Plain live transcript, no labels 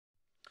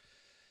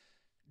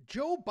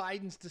Joe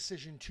Biden's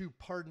decision to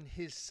pardon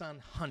his son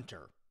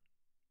Hunter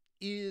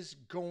is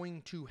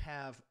going to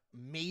have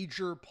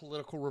major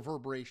political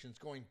reverberations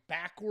going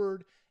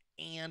backward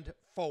and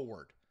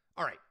forward.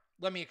 All right,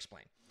 let me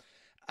explain.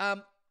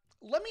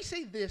 Let me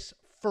say this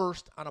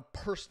first on a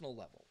personal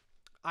level.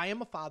 I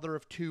am a father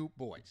of two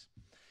boys.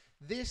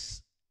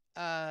 This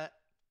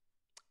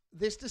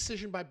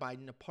decision by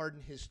Biden to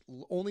pardon his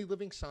only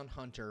living son,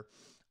 Hunter,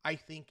 I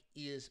think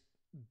is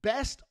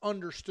best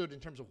understood in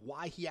terms of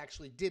why he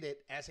actually did it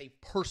as a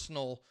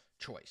personal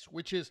choice,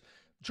 which is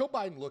Joe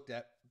Biden looked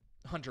at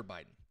Hunter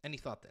Biden and he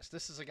thought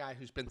this is a guy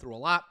who's been through a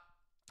lot.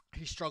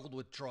 He struggled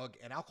with drug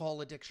and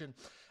alcohol addiction.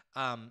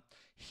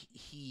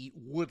 He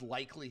would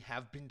likely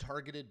have been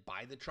targeted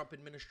by the Trump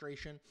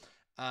administration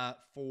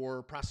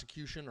for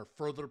prosecution or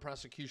further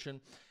prosecution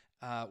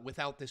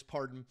without this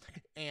pardon.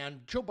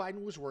 And Joe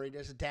Biden was worried,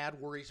 as a dad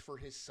worries for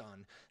his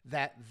son,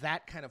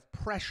 that kind of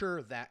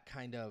pressure, that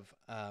kind of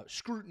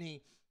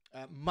scrutiny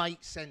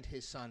might send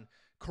his son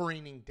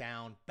careening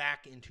down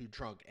back into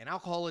drug and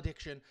alcohol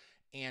addiction.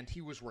 And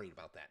he was worried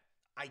about that.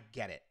 I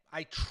get it.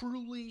 I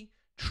truly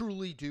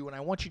do. And I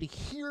want you to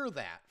hear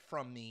that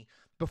from me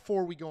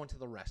before we go into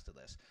the rest of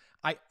this.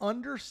 I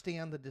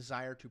understand the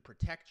desire to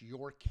protect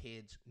your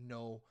kids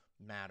no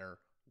matter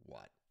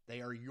what.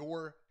 They are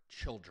your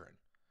children.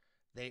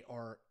 They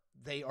are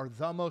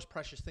the most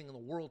precious thing in the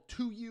world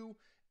to you,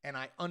 and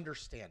I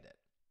understand it.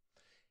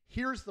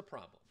 Here's the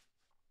problem.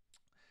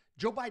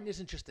 Joe Biden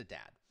isn't just a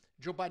dad.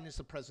 Joe Biden is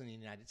the president of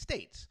the United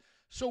States.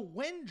 So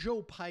when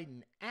Joe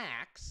Biden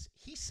acts,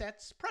 he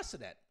sets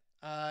precedent.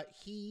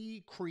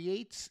 He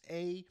creates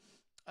a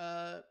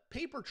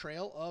paper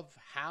trail of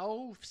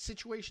how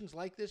situations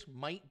like this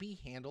might be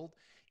handled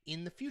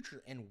in the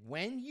future. And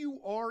when you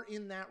are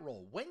in that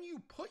role, when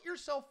you put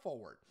yourself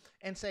forward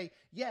and say,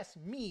 yes,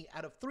 me,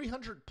 out of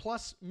 300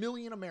 plus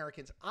million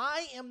Americans,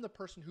 I am the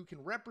person who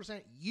can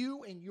represent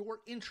you and your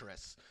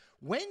interests.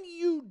 When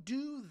you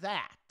do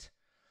that,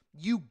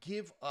 you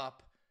give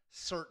up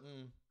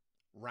certain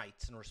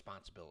rights and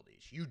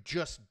responsibilities. You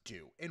just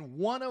do. And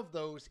one of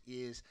those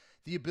is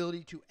the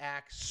ability to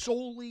act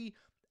solely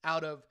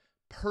out of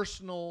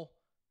personal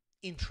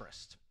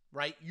interest,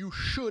 right? You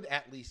should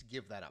at least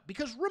give that up.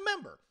 Because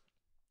remember,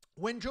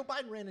 when Joe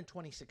Biden ran in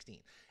 2016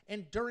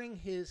 and during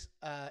his,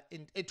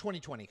 in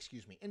 2020,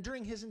 and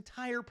during his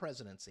entire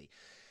presidency,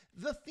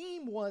 the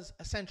theme was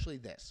essentially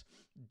this.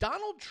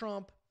 Donald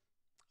Trump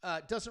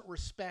doesn't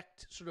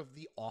respect sort of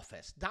the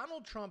office.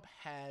 Donald Trump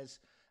has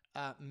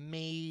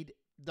made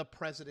the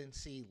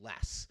presidency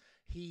less.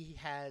 He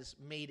has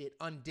made it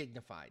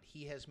undignified.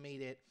 He has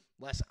made it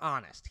less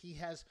honest. He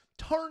has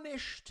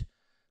tarnished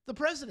the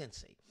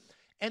presidency.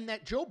 And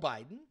that Joe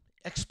Biden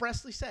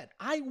expressly said,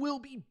 I will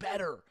be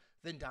better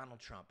than Donald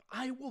Trump.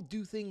 I will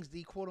do things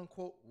the quote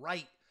unquote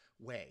right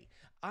way.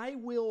 I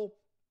will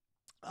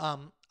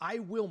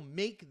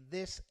make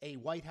this a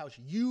White House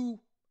you,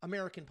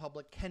 American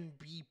public, can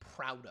be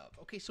proud of.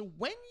 Okay, so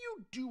when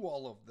you do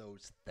all of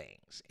those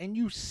things and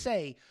you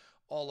say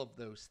all of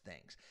those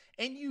things,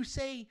 and you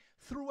say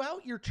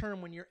throughout your term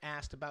when you're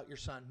asked about your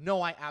son,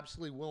 no, I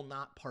absolutely will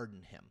not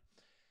pardon him,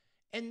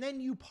 and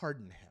then you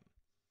pardon him,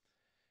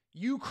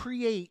 you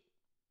create,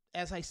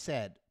 as I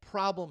said,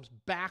 problems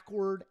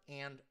backward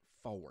and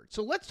forward.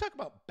 So let's talk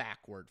about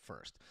backward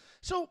first.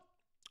 So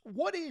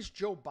what is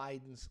Joe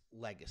Biden's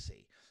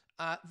legacy?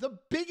 The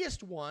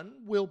biggest one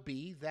will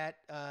be that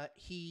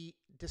he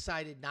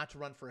decided not to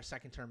run for a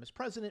second term as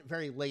president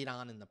very late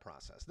on in the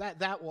process.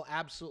 That will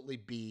absolutely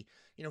be,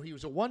 he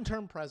was a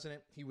one-term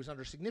president. He was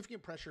under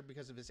significant pressure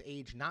because of his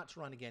age not to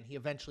run again. He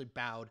eventually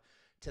bowed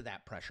to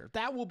that pressure.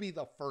 That will be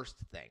the first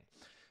thing.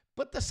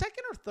 But the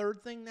second or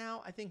third thing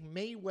now, I think,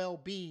 may well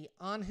be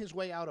on his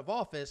way out of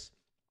office,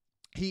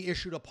 he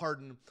issued a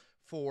pardon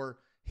for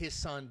his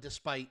son,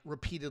 despite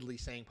repeatedly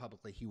saying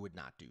publicly he would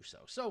not do so.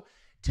 So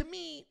to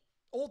me,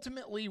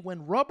 ultimately,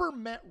 when rubber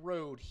met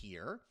road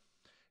here,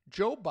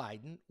 Joe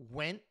Biden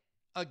went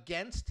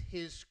against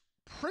his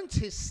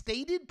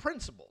stated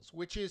principles,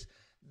 which is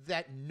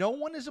that no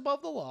one is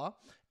above the law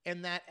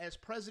and that as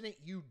president,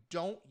 you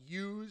don't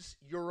use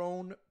your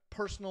own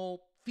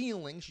personal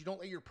feelings. You don't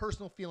let your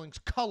personal feelings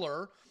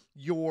color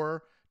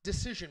your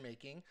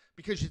decision-making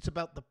because it's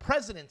about the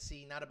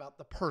presidency, not about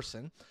the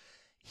person.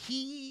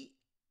 He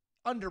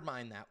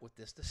undermined that with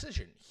this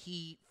decision.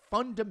 He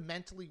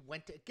fundamentally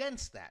went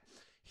against that.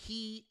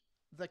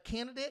 The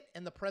candidate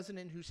and the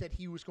president who said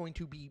he was going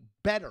to be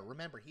better,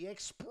 remember, he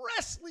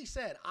expressly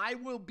said, I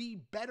will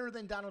be better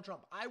than Donald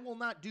Trump. I will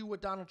not do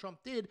what Donald Trump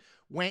did,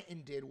 went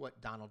and did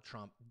what Donald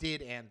Trump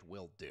did and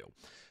will do.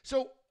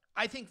 So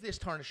I think this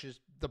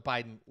tarnishes the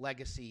Biden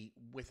legacy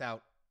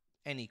without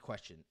any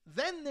question.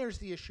 Then there's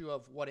the issue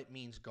of what it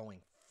means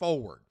going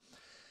forward.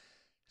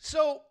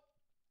 So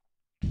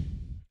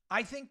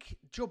I think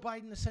Joe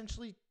Biden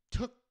essentially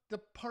took the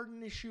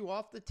pardon issue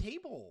off the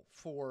table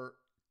for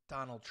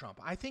Donald Trump.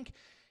 I think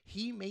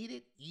he made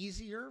it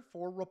easier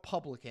for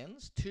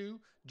Republicans to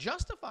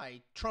justify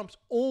Trump's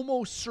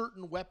almost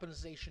certain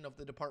weaponization of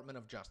the Department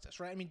of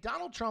Justice, right? I mean,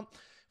 Donald Trump,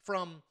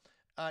 from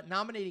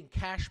nominating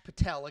Kash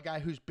Patel, a guy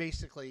who's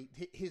basically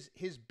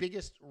his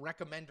biggest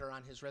recommender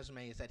on his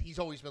resume is that he's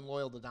always been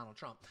loyal to Donald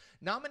Trump.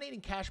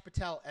 Nominating Kash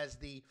Patel as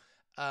the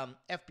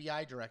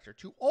FBI director,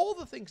 to all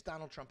the things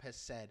Donald Trump has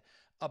said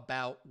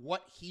about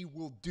what he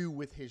will do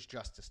with his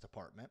Justice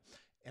Department,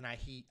 and I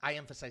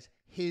emphasize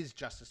his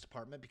Justice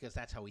Department because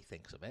that's how he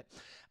thinks of it.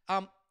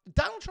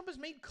 Donald Trump has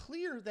made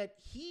clear that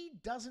he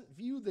doesn't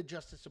view the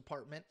Justice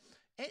Department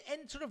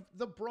and sort of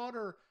the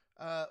broader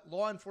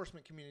law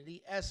enforcement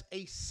community as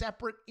a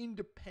separate,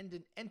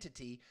 independent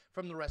entity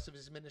from the rest of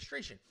his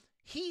administration.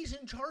 He's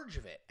in charge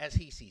of it as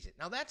he sees it.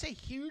 Now, that's a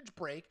huge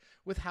break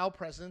with how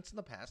presidents in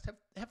the past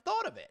have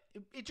thought of it.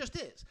 It just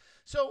is.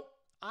 So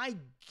I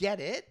get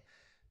it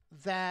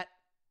that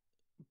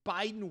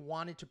Biden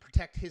wanted to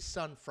protect his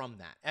son from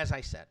that, as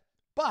I said.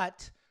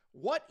 But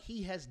what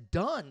he has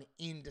done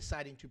in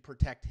deciding to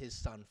protect his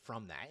son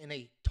from that, in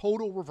a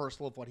total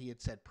reversal of what he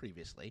had said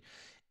previously,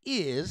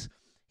 is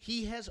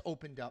he has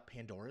opened up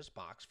Pandora's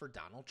box for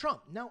Donald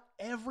Trump. Now,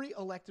 every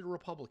elected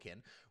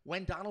Republican,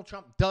 when Donald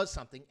Trump does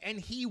something, and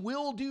he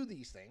will do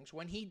these things,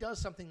 when he does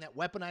something that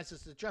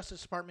weaponizes the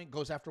Justice Department,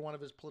 goes after one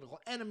of his political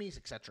enemies,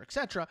 et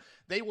cetera,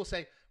 they will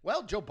say,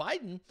 well, Joe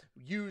Biden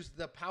used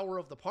the power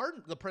of the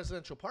pardon, the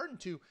presidential pardon,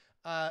 to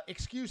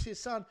excuse his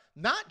son,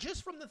 not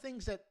just from the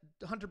things that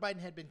Hunter Biden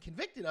had been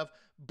convicted of,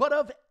 but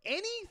of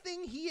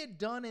anything he had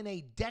done in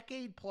a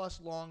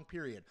decade-plus long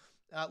period.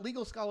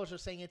 Legal scholars are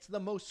saying it's the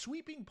most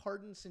sweeping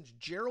pardon since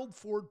Gerald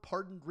Ford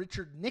pardoned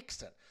Richard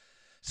Nixon.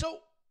 So,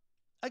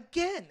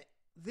 again,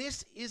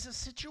 this is a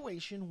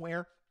situation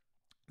where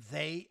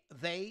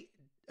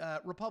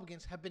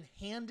Republicans have been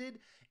handed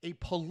a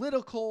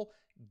political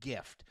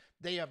gift.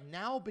 They have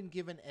now been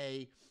given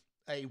a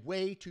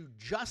way to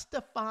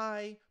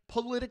justify,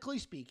 politically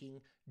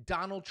speaking,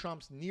 Donald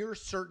Trump's near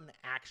certain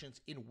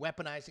actions in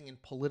weaponizing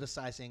and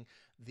politicizing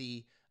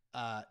the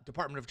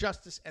Department of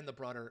Justice and the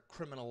broader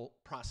criminal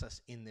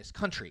process in this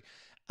country.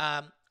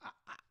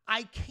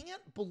 I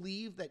can't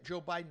believe that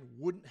Joe Biden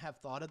wouldn't have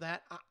thought of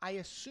that. I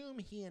assume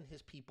he and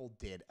his people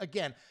did.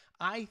 Again,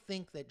 I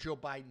think that Joe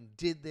Biden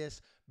did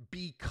this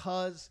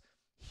because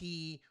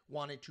he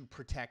wanted to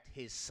protect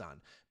his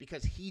son,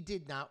 because he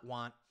did not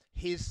want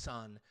his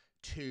son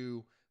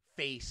to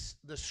face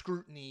the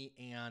scrutiny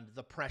and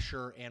the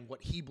pressure and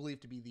what he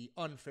believed to be the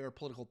unfair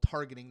political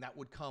targeting that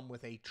would come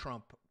with a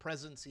Trump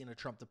presidency and a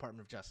Trump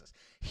Department of Justice.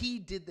 He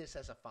did this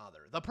as a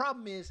father. The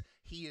problem is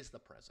he is the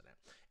president.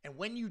 And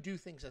when you do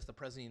things as the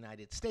president of the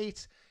United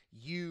States,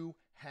 you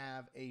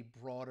have a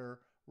broader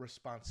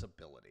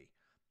responsibility.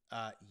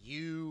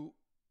 You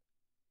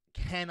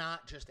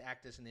cannot just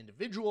act as an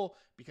individual,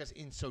 because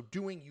in so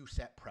doing, you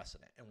set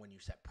precedent. And when you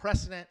set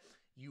precedent,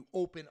 you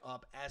open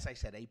up, as I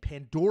said, a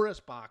Pandora's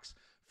box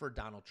for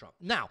Donald Trump.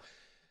 Now,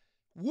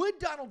 would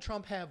Donald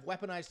Trump have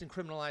weaponized and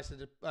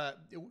criminalized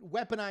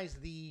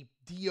weaponized the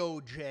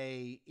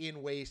DOJ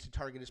in ways to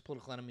target his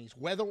political enemies,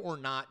 whether or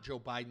not Joe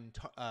Biden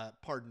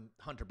pardoned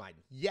Hunter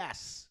Biden?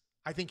 Yes,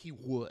 I think he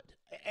would.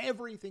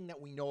 Everything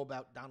that we know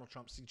about Donald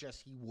Trump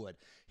suggests he would.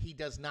 He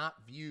does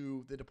not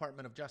view the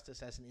Department of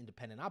Justice as an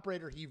independent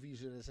operator. He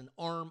views it as an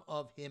arm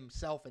of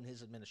himself and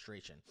his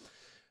administration.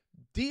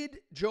 Did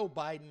Joe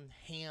Biden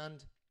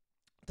hand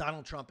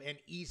Donald Trump an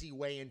easy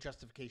way and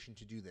justification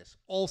to do this?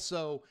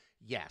 Also,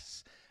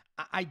 yes.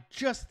 I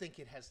just think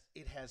it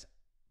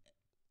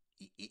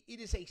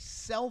is a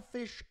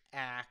selfish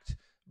act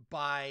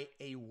by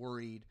a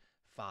worried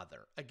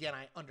father. Again,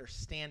 I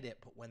understand it,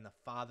 but when the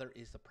father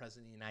is the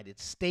president of the United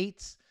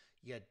States,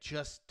 you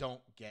just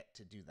don't get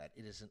to do that.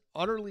 It is an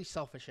utterly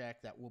selfish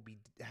act that will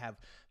have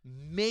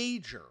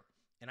major,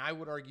 and I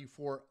would argue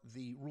for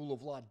the rule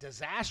of law,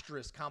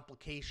 disastrous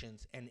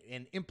complications and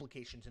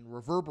implications and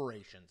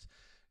reverberations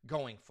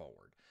going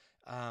forward.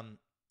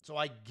 So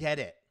I get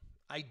it.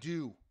 I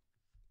do.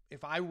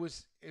 If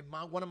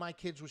one of my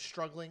kids was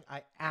struggling,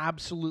 I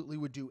absolutely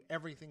would do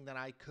everything that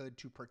I could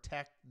to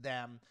protect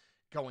them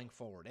going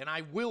forward. And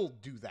I will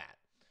do that.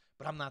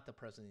 But I'm not the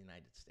president of the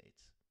United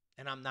States.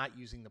 And I'm not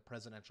using the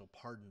presidential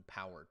pardon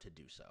power to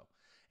do so.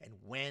 And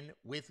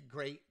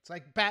it's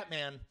like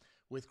Batman,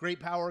 with great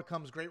power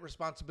comes great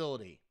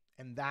responsibility.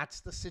 And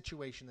that's the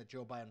situation that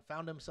Joe Biden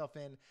found himself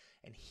in.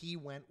 And he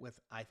went with,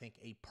 I think,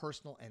 a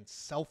personal and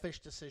selfish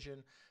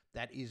decision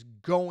that is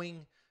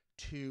going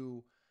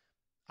to,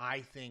 I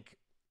think,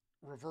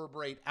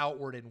 reverberate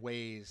outward in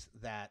ways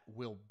that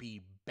will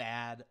be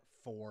bad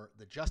for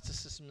the justice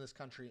system in this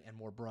country and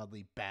more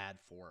broadly bad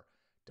for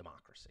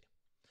democracy.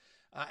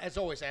 As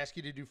always, I ask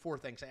you to do 4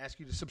 things. I ask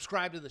you to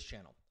subscribe to this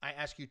channel. I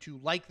ask you to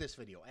like this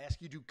video. I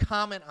ask you to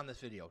comment on this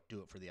video.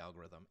 Do it for the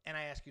algorithm. And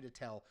I ask you to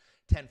tell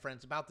 10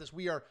 friends about this.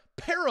 We are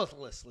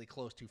perilously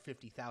close to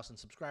 50,000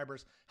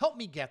 subscribers. Help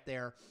me get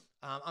there.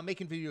 I'm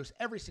making videos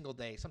every single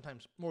day,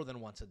 sometimes more than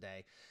once a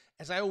day.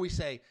 As I always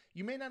say,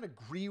 you may not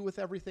agree with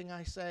everything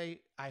I say.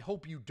 I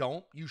hope you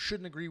don't. You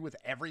shouldn't agree with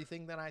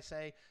everything that I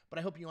say, but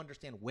I hope you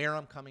understand where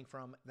I'm coming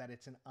from, that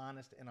it's an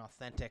honest and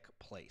authentic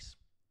place.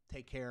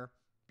 Take care.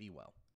 Be well.